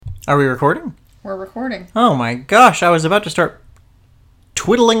Are we recording? We're recording. Oh my gosh, I was about to start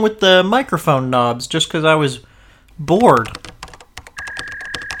twiddling with the microphone knobs just because I was bored.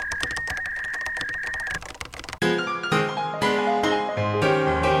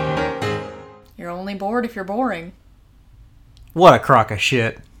 You're only bored if you're boring. What a crock of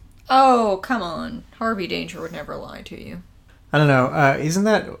shit. Oh, come on. Harvey Danger would never lie to you. I don't know, isn't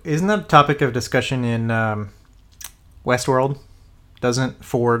that a topic of discussion in Westworld? Doesn't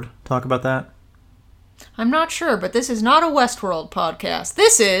Ford talk about that? I'm not sure, but this is not a Westworld podcast.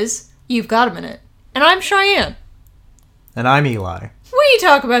 This is You've Got a Minute. And I'm Cheyenne. And I'm Eli. We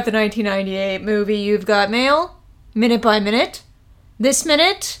talk about the 1998 movie You've Got Mail, minute by minute. This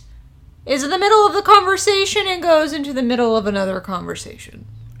minute is in the middle of the conversation and goes into the middle of another conversation.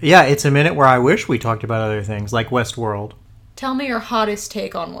 Yeah, it's a minute where I wish we talked about other things, like Westworld. Tell me your hottest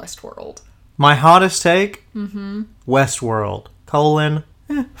take on Westworld. My hottest take? Westworld.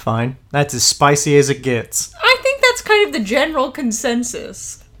 Fine. That's as spicy as it gets. I think that's kind of the general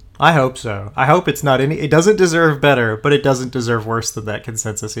consensus. I hope so. I hope it's not any... It doesn't deserve better, but it doesn't deserve worse than that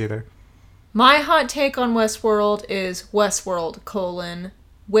consensus either. My hot take on Westworld is Westworld,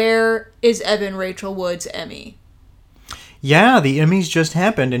 where is Evan Rachel Wood's Emmy? Yeah, the Emmys just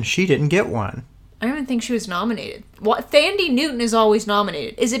happened and she didn't get one. I don't even think she was nominated. Thandie Newton is always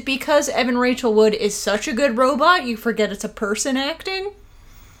nominated. Is it because Evan Rachel Wood is such a good robot you forget it's a person acting?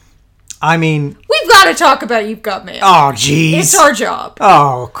 I mean... We've got to talk about You've Got Mail. Oh, jeez. It's our job.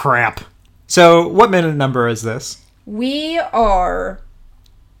 Oh, crap. So, what minute number is this? We are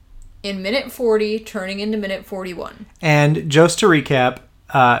in minute 40, turning into minute 41. And just to recap,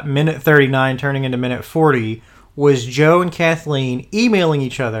 minute 39 turning into minute 40 was Joe and Kathleen emailing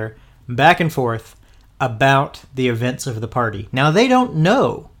each other back and forth about the events of the party. Now, they don't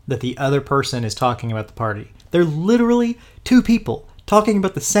know that the other person is talking about the party. They're literally two people talking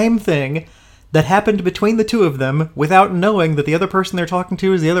about the same thing that happened between the two of them without knowing that the other person they're talking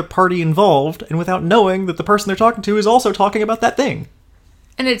to is the other party involved, and without knowing that the person they're talking to is also talking about that thing.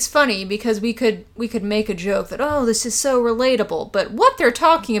 And it's funny because we could make a joke that, oh, this is so relatable, but what they're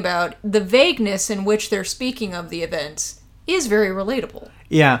talking about, the vagueness in which they're speaking of the events, is very relatable.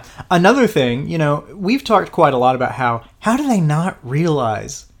 Yeah. Another thing, we've talked quite a lot about how do they not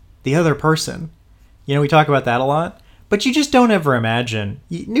realize the other person? We talk about that a lot. But you just don't ever imagine.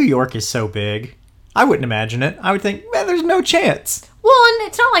 New York is so big. I wouldn't imagine it. I would think, man, there's no chance. Well, and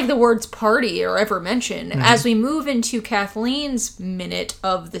it's not like the words party are ever mentioned. Mm-hmm. As we move into Kathleen's minute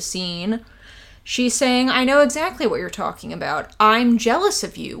of the scene, she's saying, I know exactly what you're talking about. I'm jealous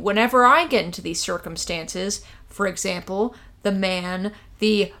of you whenever I get into these circumstances. For example,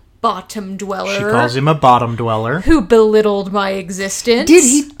 the bottom dweller. She calls him a bottom dweller. Who belittled my existence. Did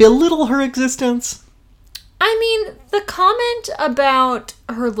he belittle her existence? I mean, the comment about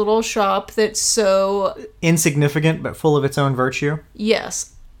her little shop that's so... insignificant, but full of its own virtue?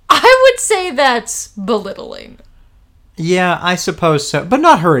 Yes. I would say that's belittling. Yeah, I suppose so. But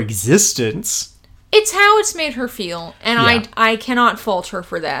not her existence. It's how it's made her feel, and yeah. I cannot fault her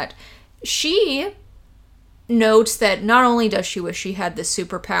for that. She notes that not only does she wish she had this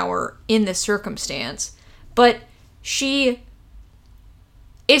superpower in this circumstance, but she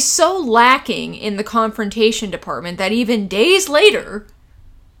is so lacking in the confrontation department that even days later,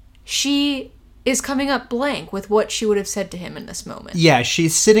 she is coming up blank with what she would have said to him in this moment. Yeah,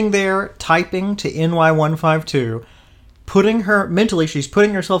 she's sitting there typing to NY152, she's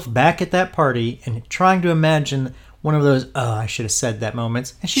putting herself back at that party and trying to imagine one of those, I should have said that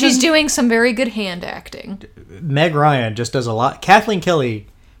moments. And she's doing some very good hand acting. Meg Ryan just does a lot. Kathleen Kelly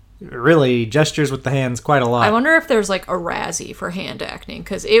really gestures with the hands quite a lot. I wonder if there's like a Razzie for hand acting,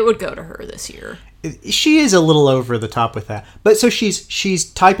 because it would go to her this year. She is a little over the top with that. But so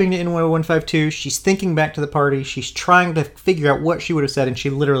she's typing to NY152, she's thinking back to the party, she's trying to figure out what she would have said, and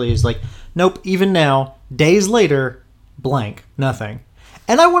she literally is like, nope, even now, days later, blank, nothing.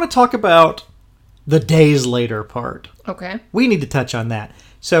 And I want to talk about the days later part. Okay. We need to touch on that.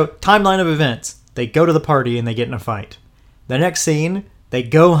 So, timeline of events. They go to the party and they get in a fight. The next scene, they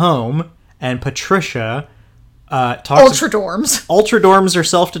go home and Patricia Ultra dorms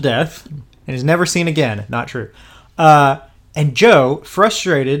herself to death and is never seen again. Not true. And Joe,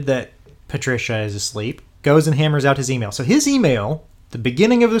 frustrated that Patricia is asleep, goes and hammers out his email. So his email, the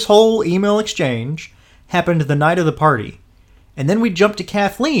beginning of this whole email exchange, happened the night of the party. And then we jump to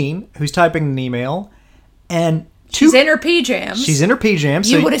Kathleen, who's typing an email, and she's in her PJs. She's in her PJs.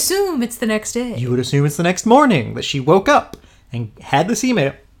 You would assume it's the next day. You would assume it's the next morning that she woke up and had this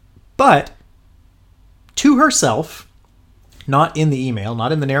email. But to herself, not in the email,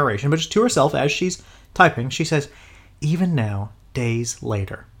 not in the narration, but just to herself as she's typing, she says, even now, days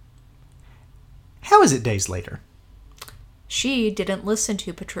later. How is it days later? She didn't listen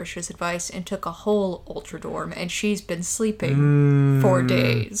to Patricia's advice and took a whole Ultradorm, and she's been sleeping for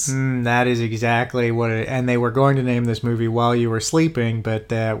days. That is exactly what it... And they were going to name this movie While You Were Sleeping, but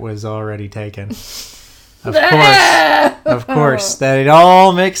that was already taken. Of course. That it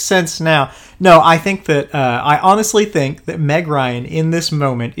all makes sense now. No, I think that... I honestly think that Meg Ryan, in this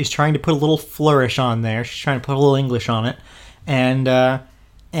moment, is trying to put a little flourish on there. She's trying to put a little English on it.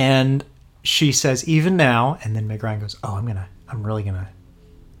 And she says, even now... And then Meg Ryan goes, I'm really gonna...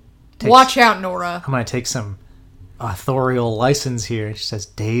 Watch out, Nora. I'm gonna take some authorial license here. And she says,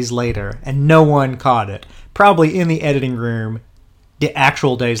 days later. And no one caught it. Probably in the editing room, the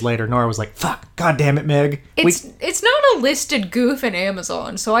actual days later, Nora was like, fuck, god damn it, Meg. It's not a listed goof in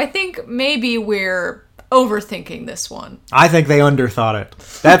Amazon, so I think maybe we're overthinking this one. I think they underthought it.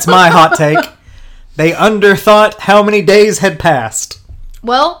 That's my hot take. They underthought how many days had passed.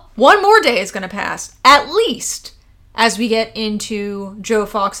 Well, one more day is going to pass, at least, as we get into Joe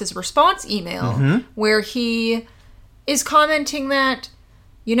Fox's response email, where he is commenting that,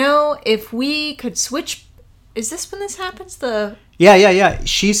 if we could switch... Is this when this happens? Yeah.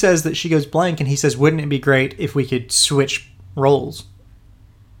 She says that she goes blank, and he says, wouldn't it be great if we could switch roles?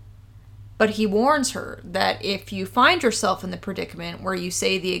 But he warns her that if you find yourself in the predicament where you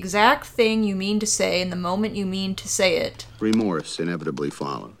say the exact thing you mean to say in the moment you mean to say it, remorse inevitably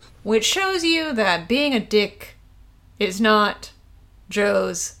follows. Which shows you that being a dick is not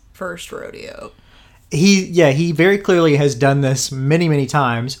Joe's first rodeo. He very clearly has done this many, many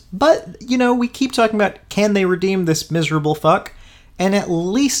times. But, we keep talking about, can they redeem this miserable fuck? And at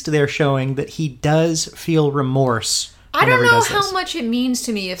least they're showing that he does feel remorse. I don't know how much it means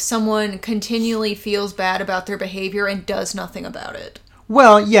to me if someone continually feels bad about their behavior and does nothing about it.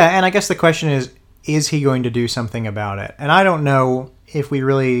 Well, yeah, and I guess the question is he going to do something about it? And I don't know if we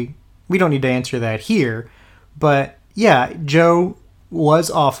don't need to answer that here. But, yeah, Joe was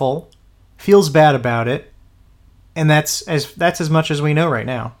awful, feels bad about it, and that's as much as we know right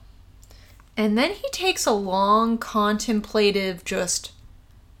now. And then he takes a long, contemplative, just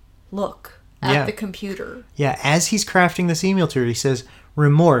look at the computer. Yeah, as he's crafting this email to her, he says,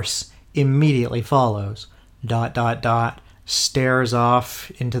 remorse immediately follows. ... Stares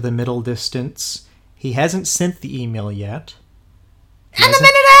off into the middle distance. He hasn't sent the email yet. And the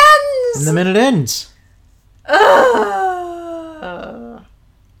minute ends! And the minute ends.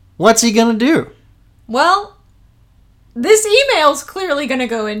 What's he gonna do? Well, this email's clearly gonna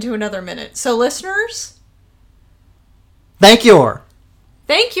go into another minute. So listeners... Thank you.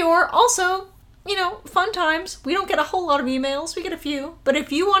 Also, fun times. We don't get a whole lot of emails. We get a few. But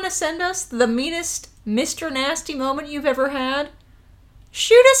if you want to send us the meanest Mr. Nasty moment you've ever had,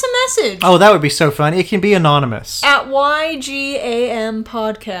 shoot us a message. Oh, that would be so fun. It can be anonymous. At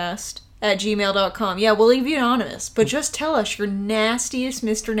ygampodcast@gmail.com. Yeah, we'll leave you anonymous. But just tell us your nastiest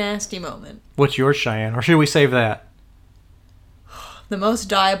Mr. Nasty moment. What's yours, Cheyenne? Or should we save that? The most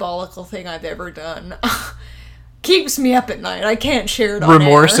diabolical thing I've ever done. Keeps me up at night. I can't share it on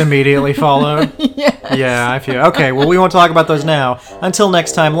Remorse air. Immediately followed? Yes. Yeah, I feel... Okay, well, we won't talk about those now. Until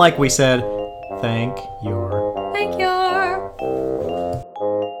next time, like we said, thank your... Thank your...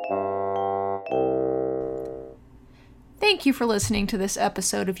 Thank you for listening to this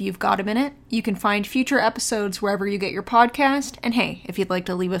episode of You've Got a Minute. You can find future episodes wherever you get your podcast. And hey, if you'd like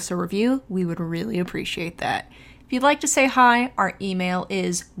to leave us a review, we would really appreciate that. If you'd like to say hi, our email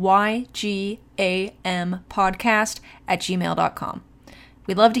is ygampodcast@gmail.com.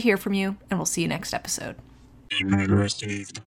 We'd love to hear from you, and we'll see you next episode. Email received.